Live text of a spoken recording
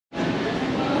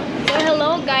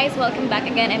guys, welcome back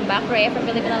again. I'm back, Rhea from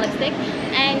Filipina Lipstick.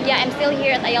 And yeah, I'm still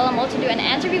here at Ayala Mall to do an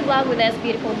interview vlog with this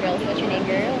beautiful girl. What's your name,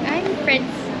 girl? I'm Fritz.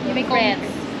 You make Fritz.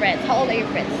 Fritz. How old are you,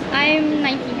 Fritz? I'm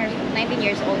 19 years old. 19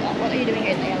 years old. What are you doing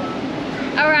here at Ayala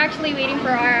Mall? We're actually waiting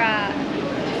for our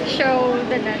show,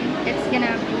 The Nun. It's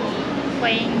gonna be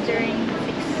playing during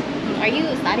 6. Are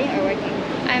you studying or working?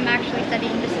 I'm actually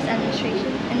studying business administration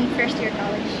in first year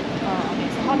college. Oh, okay.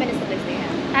 So how many siblings do you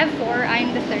have? I have 4.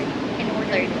 I'm the third in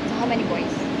order. Third. So how many boys?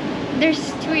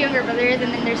 There's 2 younger brothers and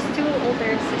then there's 2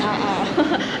 older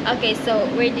sisters. Okay, so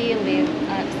where do you live?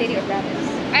 City or province?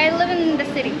 I live in the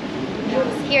city.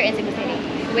 Here in Cebu City.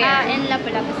 Where? In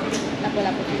Lapu-Lapu City.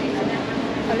 Lapu-Lapu City.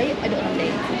 I don't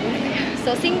know.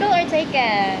 So single or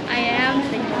taken? I am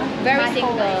single. Very My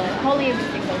single. whole life. How long have you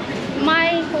been single? My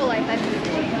whole life I've been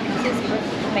single. Since birth?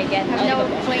 Oh my god. Have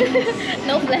no flings.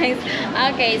 No flings.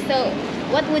 Okay, so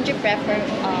what would you prefer?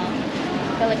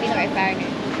 Filipino or foreigner?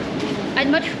 I'd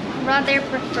much rather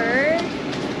prefer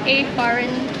a foreign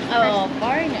Oh, person.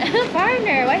 foreigner.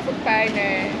 Foreigner. Why is it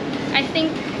foreigner? I think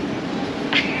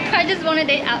I just want to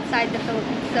date outside the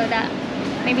Philippines so that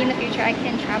maybe in the future I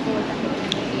can travel with them.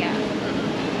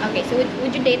 Yeah. Okay, so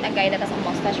would you date a guy that has a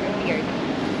mustache or beard?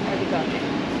 Or the girlfriend?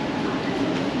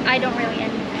 I don't really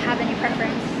have any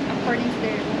preference according to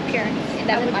their appearance. It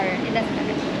doesn't matter. It doesn't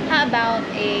matter. How about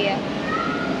a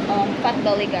fat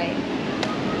belly guy?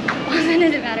 Also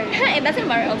doesn't matter. It doesn't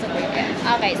matter also for you.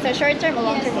 Okay, so short-term or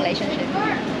long-term relationship?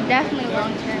 Definitely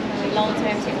long-term.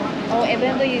 Long-term. Oh,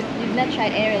 even though you've not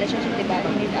tried any relationship, diba?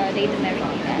 You need a date and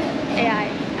everything. Yeah,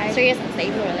 I Serious and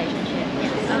stable relationship.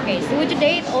 Yes. Okay, so would you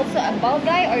date also a bald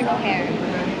guy or no hair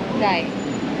guy?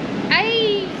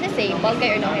 Let's say bald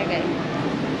guy or no hair guy?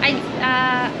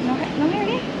 No hair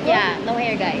guy? Yeah, no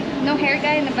hair guy. No hair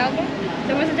guy and a bald guy?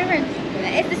 So what's the difference?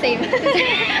 It's the same.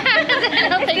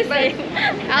 I'll take It's the same.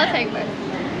 both. I'll take both.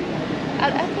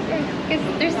 I'll take both. Because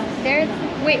there's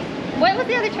wait, what was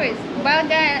the other choice? Bald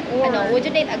guy or No, would you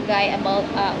date a guy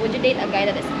would you date a guy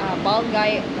that is a bald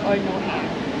guy or no hair?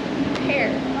 hair?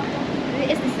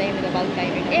 It's the same with a bald guy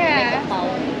or no Yeah. hair. Like a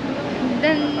power.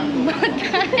 Then bald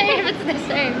guy if it's the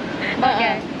same.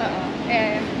 Okay.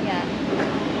 Yeah.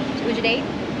 Yeah. Would you date?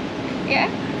 Yeah?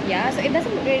 Yeah, so it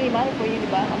doesn't really matter for you,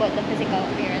 diba? About the physical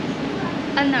appearance.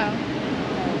 No.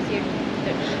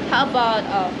 So how about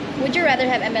would you rather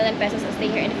have 1,000,000 pesos and stay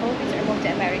here in the Philippines or move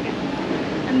to America?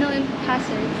 1,000,000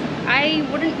 pesos. I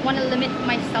wouldn't want to limit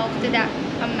myself to that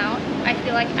amount. I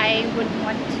feel like I would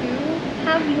want to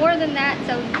have more than that,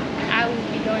 so I would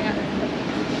be going out of the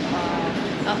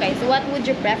Philippines. Okay, so what would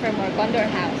you prefer more, condo or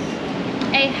house?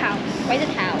 A house. Why is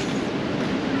it house?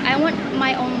 I want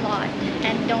my own lot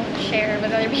and don't share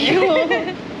with other people.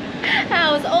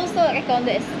 House. Also, a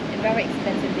condo is very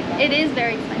expensive, diba? It is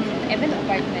very expensive. Even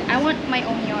apartment. I want my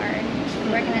own yard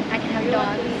where I can have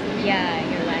dogs. Yeah,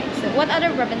 you're right. So what other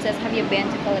provinces have you been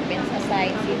to Philippines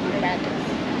aside Cebu branches?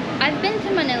 I've been to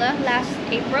Manila last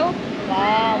April.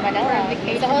 Wow, Manila. For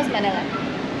vacation. So how's Manila?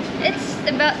 It's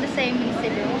about the same in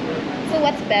Cebu. So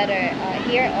what's better,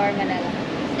 here or Manila?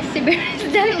 Cebu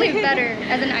is definitely better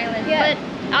as an island. Yeah. But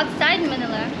outside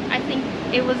Manila, I think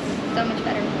it was so much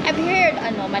better. I've heard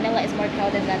Manila is more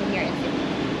crowded than here in Cebu.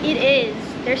 It is.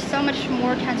 There's so much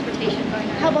more transportation going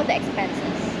on. How about the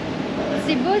expenses?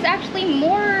 Cebu is actually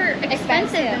more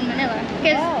expensive than Manila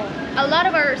because a lot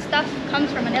of our stuff comes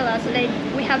from Manila, so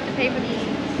we have to pay for the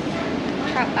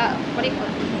what do you call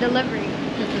it? Delivery.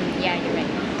 Yeah, you're right.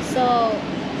 So,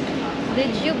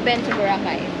 did you been to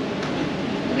Boracay?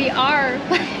 We are.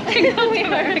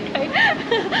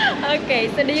 Okay,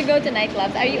 so do you go to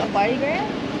nightclubs? Are you a party girl?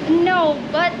 No,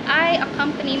 but I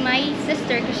accompany my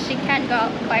sister because she can't go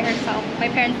out by herself. My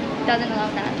parents doesn't allow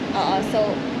that.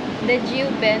 So did you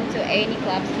been to any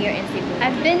clubs here in Cebu?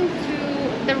 I've been to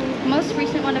the most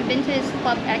recent one I've been to is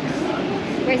Club X.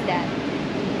 Where's that?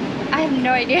 I have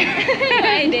no idea. No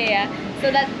idea.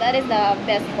 So that is the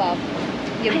best club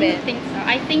you've I been? don't think so.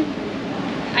 I think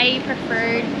I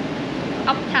preferred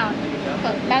Uptown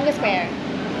Club. Mango Square.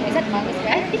 Is that Mango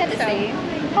Square? I think Is that the so. same?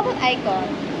 How about Icon?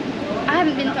 I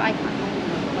haven't been to Icon.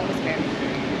 Mango Square.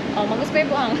 Oh, Mango Square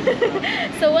buang.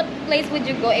 So what place would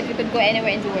you go if you could go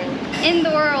anywhere in the world? In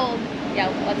the world, Yeah,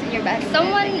 what's in your bag?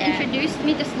 someone introduced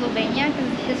me to Slovenia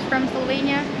because he's from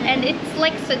Slovenia, and it's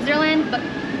like Switzerland but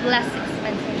less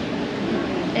expensive.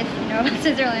 If you know about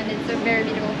Switzerland, it's a very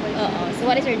beautiful place. So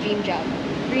what is your dream job?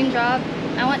 Dream job,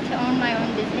 I want to own my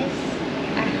own business.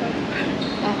 I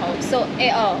hope. So,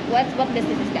 what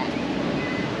business is that?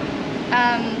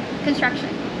 Construction,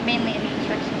 mainly in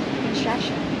construction.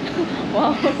 Construction.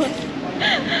 Wow.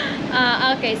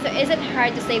 Okay, so is it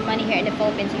hard to save money here in the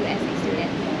Philippines, you as a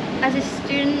student? As a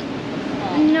student,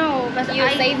 No, but You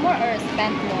save more or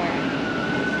spend more?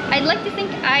 I'd like to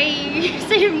think I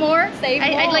save more.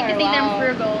 I'd like to think that I'm Wow.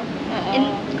 frugal. In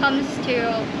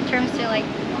terms to like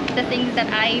the things that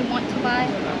I want to buy.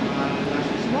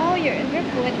 Wow, you're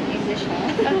fluent in English,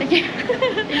 huh? Oh, thank you.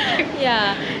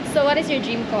 Yeah. So what is your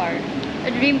dream car?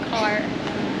 A dream car.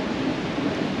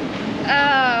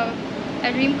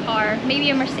 A dream car. Maybe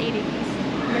a Mercedes.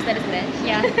 Mercedes-Benz?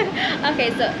 Yeah. Okay,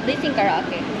 so do you sing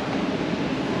karaoke?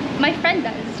 My friend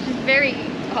does. She's very.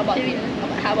 How about you?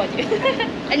 How about you?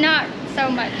 Not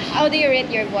so much. How do you rate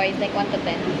your voice, like 1 to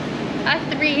 10? A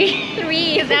 3.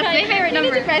 3. 'Cause that's my favorite You need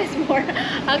number. to practice more.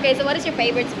 Okay, so what is your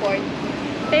favorite sport?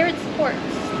 Favorite sports.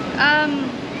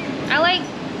 I like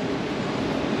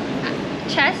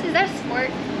chess. Is that a sport?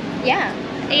 Yeah.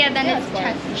 Yeah, then Yeah, it's sport.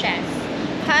 chess. Chess.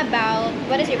 How about,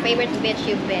 what is your favorite beach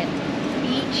you've been?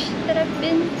 Beach that I've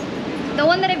been. The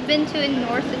one that I've been to in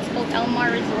North, it's called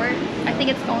Elmar Resort. I think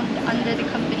it's owned under the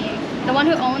company. The one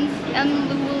who owns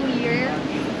Lulier,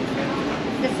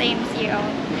 the same CEO.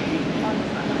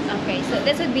 Okay, so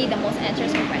this would be the most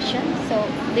interesting question. So,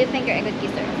 do you think you're a good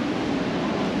kisser?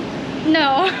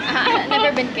 No.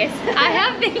 Never been kissed. I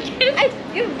have been kissed.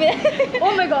 You've been.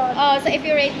 Oh my god. Oh, so if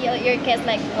you rate your kiss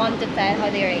like 1 to 10, how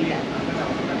do you rate that?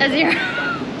 A 0.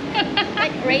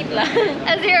 Like rate lang.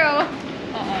 A 0.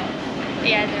 Uh-uh.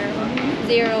 Yeah, 0.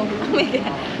 0. Oh my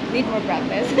god. Need more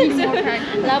practice. Need more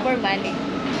practice. Love or money?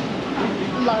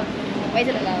 Love. Why is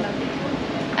it love?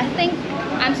 I think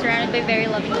I'm surrounded by very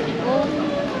loving people,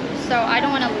 so I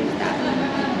don't want to lose that.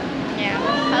 Yeah.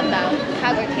 How about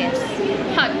hug or kiss?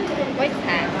 Hug. What's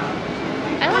hug?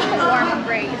 I like a warm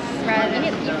embrace rather than.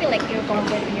 You feel like you're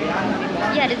comfort when you're hugging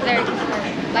people. Yeah, it's very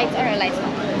comforting. Lights on or lights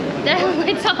off?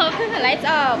 Lights off. Lights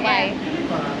off. Why?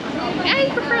 I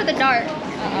prefer the dark.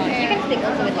 You can stick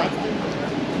also with lights on.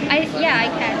 I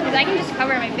can, because I can just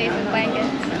cover my face with blankets.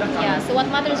 Yeah. So what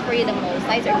matters for you the most?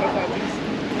 Size or performance?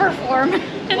 Perform.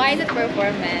 Why is it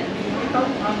performance?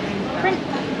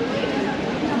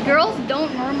 Girls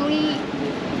don't normally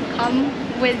come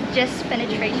with just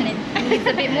penetration. It needs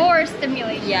a bit more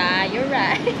stimulation. Yeah, you're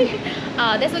right.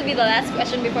 This would be the last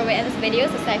question before we end this video.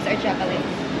 So sex or chocolate?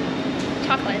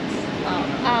 Chocolates.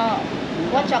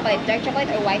 What chocolate? Dark chocolate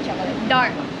or white chocolate?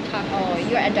 Dark chocolate. Oh,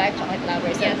 you're a dark chocolate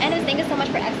lover. So, Yes. anyways, thank you so much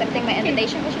for accepting my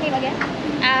invitation. What's your name again?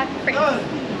 Prince.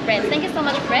 Friends, thank you so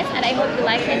much, friends, and I hope you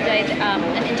liked and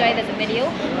enjoyed this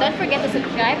video. Don't forget to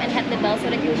subscribe and hit the bell so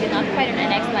that you'll be notified on our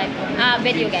next live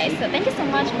video, guys. So thank you so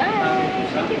much. Bye.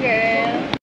 Thank you, girl.